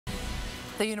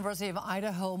The University of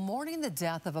Idaho mourning the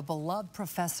death of a beloved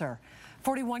professor.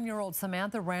 41-year-old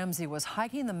Samantha Ramsey was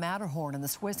hiking the Matterhorn in the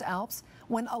Swiss Alps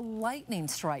when a lightning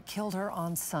strike killed her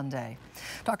on Sunday.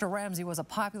 Dr. Ramsey was a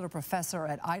popular professor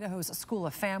at Idaho's School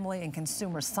of Family and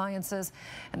Consumer Sciences,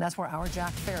 and that's where our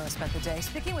Jack Ferris spent the day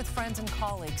speaking with friends and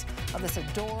colleagues of this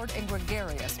adored and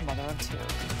gregarious mother of two.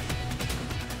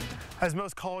 As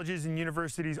most colleges and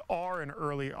universities are in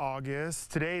early August,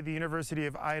 today the University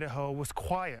of Idaho was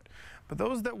quiet. But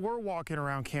those that were walking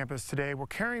around campus today were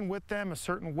carrying with them a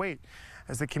certain weight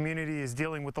as the community is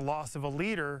dealing with the loss of a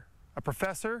leader, a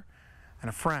professor, and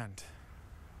a friend.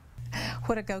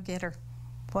 What a go-getter.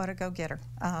 What a go-getter.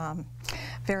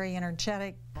 Very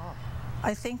energetic.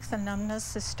 I think the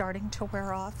numbness is starting to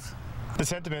wear off. The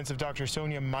sentiments of Dr.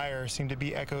 Sonia Meyer seem to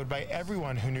be echoed by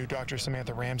everyone who knew Dr.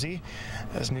 Samantha Ramsey,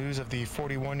 as news of the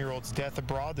 41-year-old's death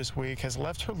abroad this week has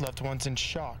left her loved ones in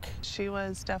shock. She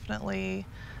was definitely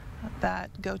that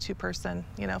go-to person,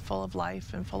 you know, full of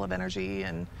life and full of energy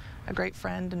and a great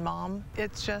friend and mom.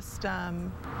 It's just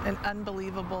an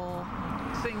unbelievable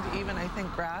thing to even, I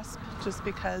think, grasp, just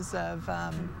because of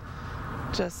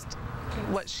just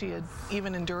what she had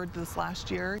even endured this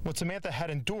last year. What Samantha had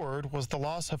endured was the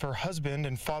loss of her husband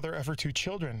and father of her two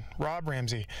children, Rob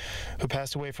Ramsey, who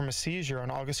passed away from a seizure on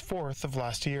August 4th of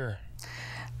last year.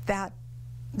 That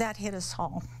hit us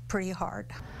all pretty hard.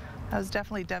 That was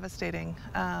definitely devastating.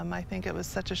 I think it was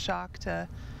such a shock to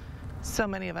so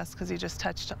many of us because he just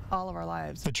touched all of our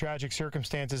lives. The tragic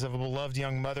circumstances of a beloved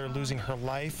young mother losing her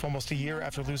life almost a year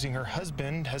after losing her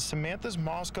husband has Samantha's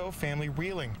Moscow family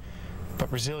reeling,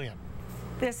 but resilient.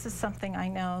 This is something I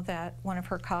know that one of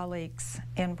her colleagues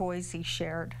in Boise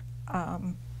shared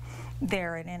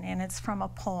there, and it's from a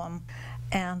poem,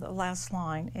 and the last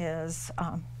line is,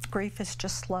 grief is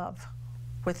just love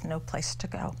with no place to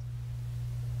go.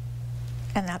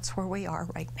 And that's where we are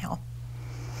right now.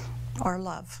 Our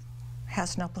love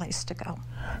has no place to go.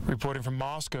 Reporting from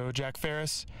Moscow, Jack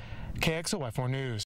Ferris, KXLY4 News.